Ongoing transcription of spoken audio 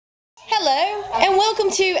Hello, and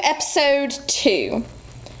welcome to episode 2.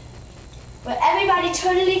 Where everybody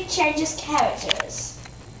totally changes characters.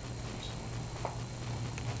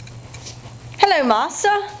 Hello,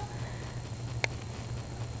 Master.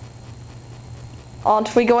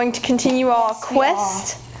 Aren't we going to continue our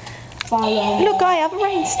quest? Look, I have a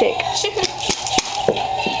rain stick. Oh,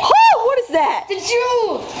 what is that? The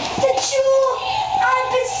jewel! The jewel!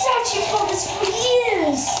 I've been searching for this for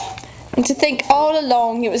years! And to think all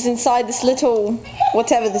along it was inside this little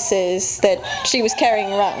whatever this is that she was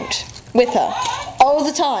carrying around with her all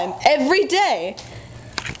the time, every day.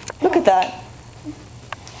 Look at that.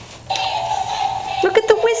 Look at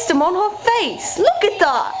the wisdom on her face. Look at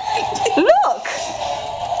that. Look.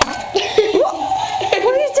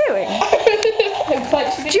 What are you doing?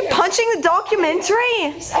 Are you punching the documentary?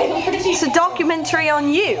 It's a documentary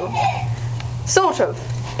on you. Sort of,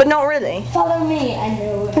 but not really. Follow me, I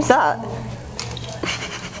know. What's that?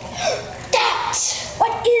 That!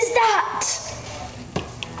 What is that?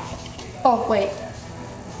 Oh, wait.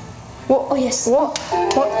 What? Oh, yes. What?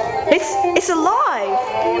 What? It's alive.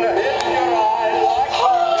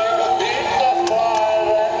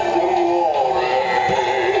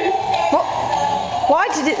 What? Why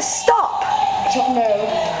did it stop? I don't know.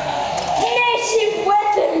 Native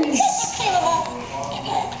weapons!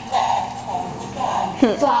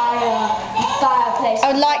 Fireplace. I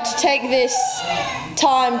would like to take this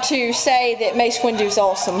time to say that Mace Windu is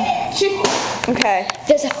awesome. Okay.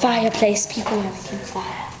 There's a fireplace. People are making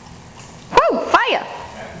fire. Oh, fire!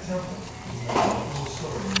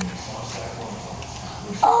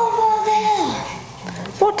 Over there!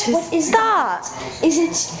 What is that? Is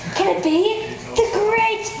it? Can it be the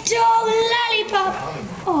great dog lollipop?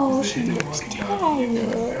 Oh, she looks tired.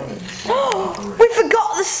 We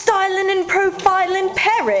forgot the styling and profiling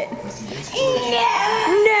parrot.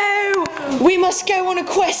 No! We must go on a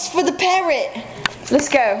quest for the parrot. Let's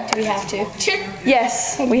go. Do we have to?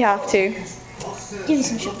 Yes, we have to. Give me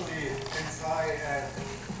some sugar.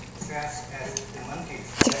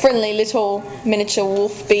 It's a friendly little miniature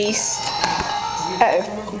wolf beast. Oh.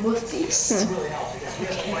 Wolf beast.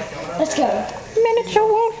 Okay, let's go. Miniature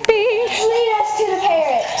wolf beast. Lead us to the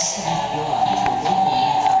parrot.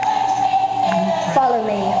 Follow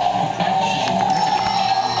me.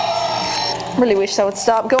 Really wish that would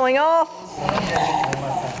stop going off.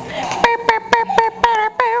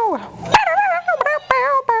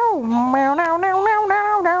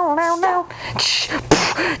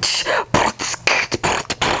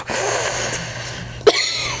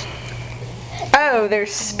 Oh,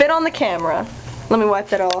 there's spit on the camera. Let me wipe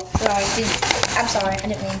that off. I'm sorry, I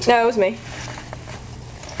didn't mean to. No, it was me.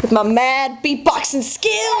 With my mad beatboxing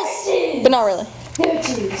skills! But not really. There it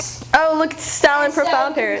is. Oh, look, it's Style and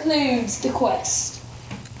Profound Parrot. Concludes the quest.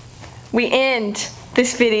 We end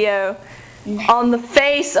this video on the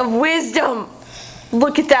face of wisdom.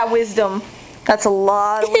 Look at that wisdom. That's a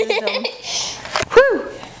lot of wisdom. Whew!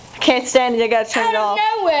 I can't stand it. I gotta turn it Out off. of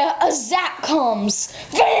nowhere, a zap comes.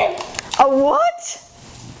 Bam! A what?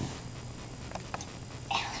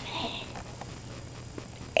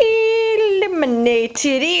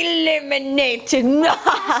 Eliminated. Eliminated.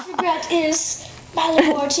 Last regret is my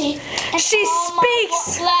loyalty. And She all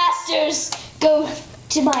speaks. My blasters go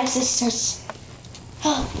to my sisters.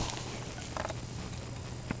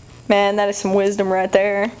 Man, that is some wisdom right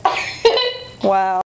there. Wow.